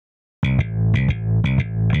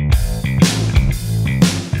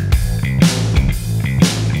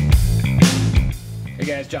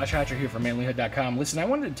Josh Hatcher here from Manlihood.com. Listen, I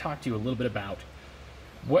wanted to talk to you a little bit about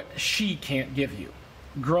what she can't give you.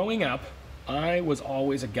 Growing up, I was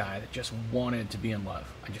always a guy that just wanted to be in love.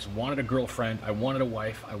 I just wanted a girlfriend. I wanted a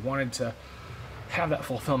wife. I wanted to have that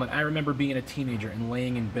fulfillment. I remember being a teenager and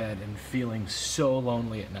laying in bed and feeling so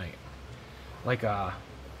lonely at night. Like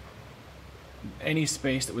any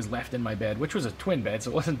space that was left in my bed, which was a twin bed,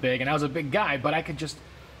 so it wasn't big, and I was a big guy, but I just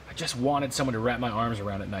wanted someone to wrap my arms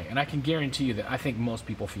around at night. And I can guarantee you that I think most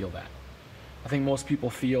people feel that. I think most people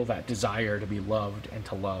feel that desire to be loved and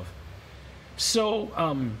to love. So,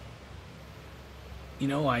 I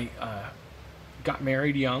got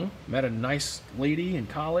married young, met a nice lady in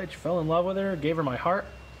college, fell in love with her, gave her my heart,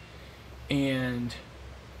 and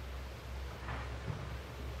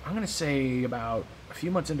I'm going to say about a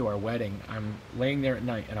few months into our wedding, I'm laying there at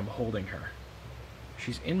night and I'm holding her.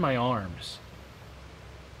 She's in my arms,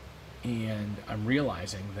 and I'm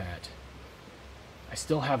realizing that I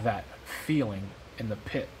still have that feeling in the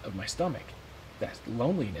pit of my stomach. That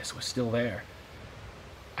loneliness was still there.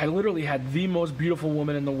 I literally had the most beautiful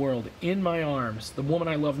woman in the world in my arms, the woman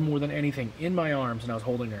I loved more than anything, in my arms, and I was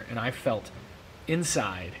holding her, and I felt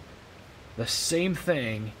inside the same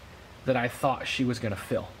thing that I thought she was going to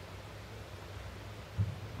fill.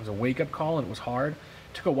 It was a wake-up call, and it was hard.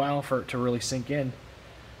 It took a while for it to really sink in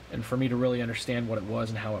and for me to really understand what it was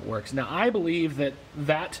and how it works. Now, I believe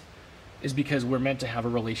that is because we're meant to have a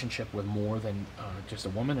relationship with more than just a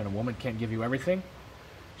woman, and a woman can't give you everything.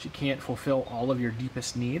 She can't fulfill all of your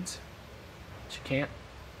deepest needs. She can't.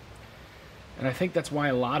 And I think that's why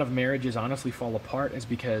a lot of marriages honestly fall apart, is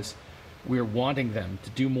because we're wanting them to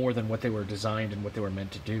do more than what they were designed and what they were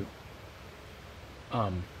meant to do.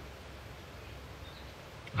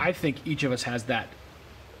 I think each of us has that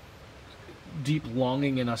deep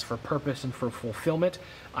longing in us for purpose and for fulfillment.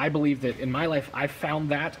 I believe that in my life, I've found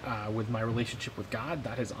that with my relationship with God.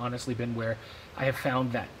 That has honestly been where I have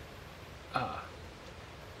found that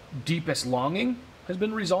deepest longing has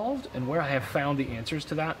been resolved, and where I have found the answers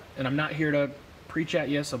to that. And I'm not here to preach at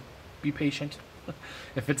you, so be patient.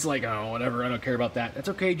 If it's like, oh, whatever, I don't care about that, that's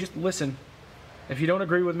okay, just listen. If you don't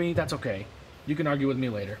agree with me, that's okay. You can argue with me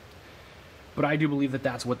later. But I do believe that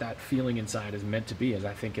that's what that feeling inside is meant to be, is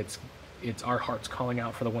I think it's our hearts calling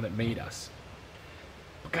out for the one that made us.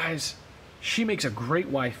 But guys, she makes a great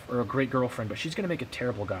wife or a great girlfriend, but she's going to make a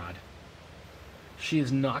terrible God. She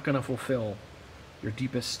is not going to fulfill your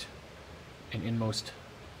deepest and inmost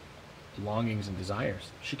longings and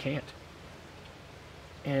desires. She can't.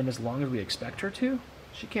 And as long as we expect her to,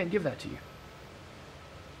 she can't give that to you.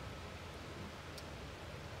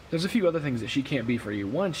 There's a few other things that she can't be for you.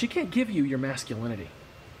 One, she can't give you your masculinity.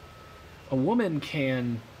 A woman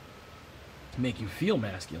can make you feel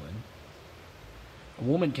masculine. A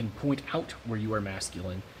woman can point out where you are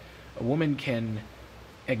masculine. A woman can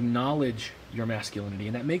acknowledge your masculinity,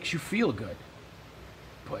 and that makes you feel good.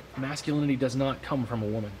 But masculinity does not come from a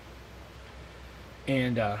woman.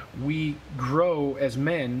 And we grow as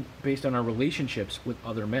men based on our relationships with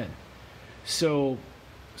other men. So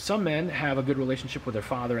some men have a good relationship with their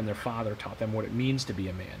father, and their father taught them what it means to be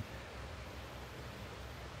a man.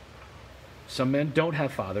 Some men don't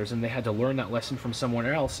have fathers, and they had to learn that lesson from someone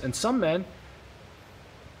else. And some men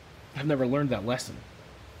have never learned that lesson.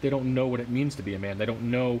 They don't know what it means to be a man. They don't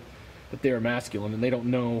know that they are masculine, and they don't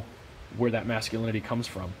know where that masculinity comes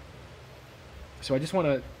from. So I just want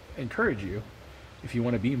to encourage you, if you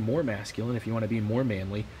want to be more masculine, if you want to be more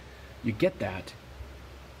manly, you get that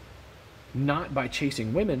not by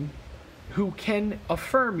chasing women who can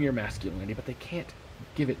affirm your masculinity, but they can't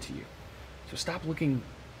give it to you. So stop looking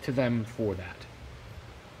to them for that.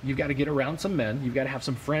 You've got to get around some men. You've got to have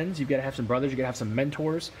some friends. You've got to have some brothers. You've got to have some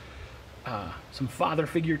mentors, some father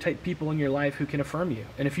figure type people in your life who can affirm you.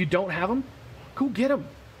 And if you don't have them, go get them.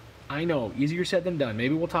 I know, easier said than done.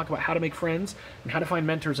 Maybe we'll talk about how to make friends and how to find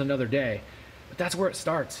mentors another day. But that's where it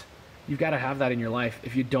starts. You've got to have that in your life.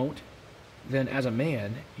 If you don't, then as a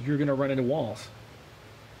man, you're going to run into walls.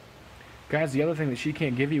 Guys, the other thing that she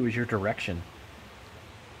can't give you is your direction.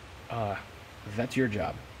 That's your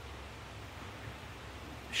job.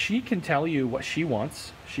 She can tell you what she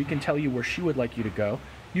wants. She can tell you where she would like you to go.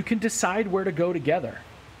 You can decide where to go together.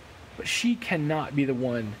 But she cannot be the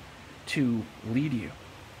one to lead you.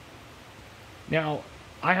 Now,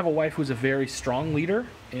 I have a wife who's a very strong leader,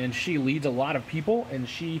 and she leads a lot of people, and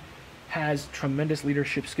she has tremendous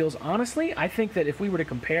leadership skills. Honestly, I think that if we were to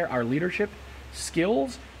compare our leadership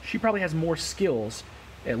skills, she probably has more skills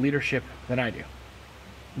at leadership than I do.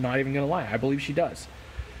 Not even going to lie. I believe she does.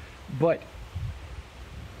 But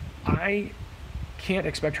I can't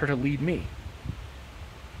expect her to lead me.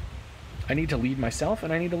 I need to lead myself,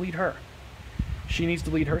 and I need to lead her. She needs to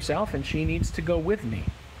lead herself, and she needs to go with me.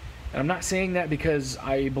 And I'm not saying that because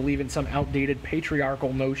I believe in some outdated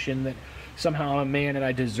patriarchal notion that somehow I'm a man and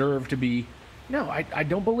I deserve to be. No, I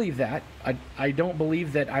don't believe that. I don't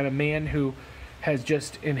believe that I'm a man who has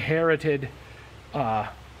just inherited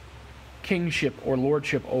kingship or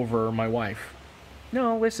lordship over my wife.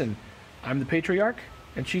 No, listen, I'm the patriarch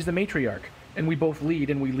and she's the matriarch, and we both lead,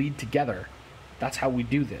 and we lead together. That's how we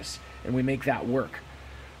do this, and we make that work.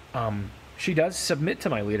 She does submit to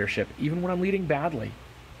my leadership, even when I'm leading badly.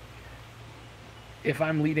 If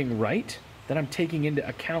I'm leading right, then I'm taking into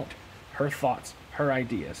account her thoughts, her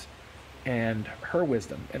ideas, and her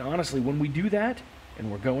wisdom. And honestly, when we do that,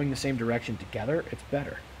 and we're going the same direction together, it's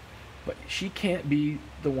better. But she can't be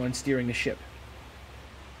the one steering the ship.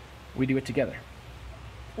 We do it together.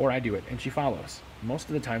 Or I do it, and she follows. Most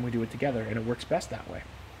of the time we do it together, and it works best that way.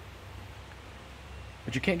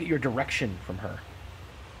 But you can't get your direction from her.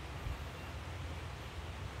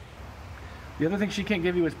 The other thing she can't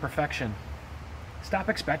give you is perfection. Stop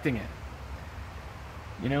expecting it.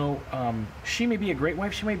 You know, she may be a great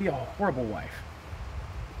wife, she may be a horrible wife.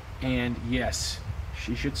 And yes,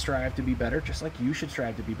 she should strive to be better, just like you should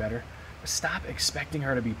strive to be better. But stop expecting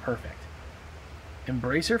her to be perfect.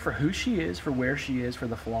 Embrace her for who she is, for where she is, for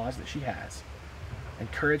the flaws that she has.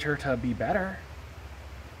 Encourage her to be better.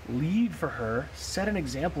 Lead for her. Set an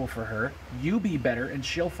example for her. You be better and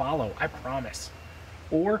she'll follow, I promise.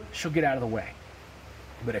 Or she'll get out of the way.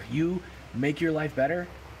 But if you make your life better,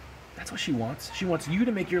 that's what she wants. She wants you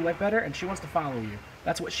to make your life better, and she wants to follow you.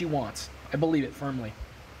 That's what she wants. I believe it firmly.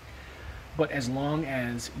 But as long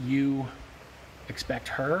as you expect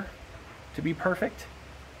her to be perfect,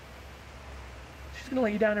 she's going to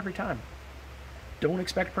let you down every time. Don't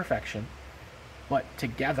expect perfection, but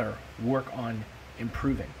together work on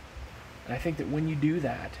improving. And I think that when you do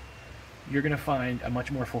that, you're going to find a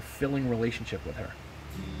much more fulfilling relationship with her.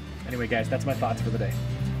 Anyway, guys, that's my thoughts for the day.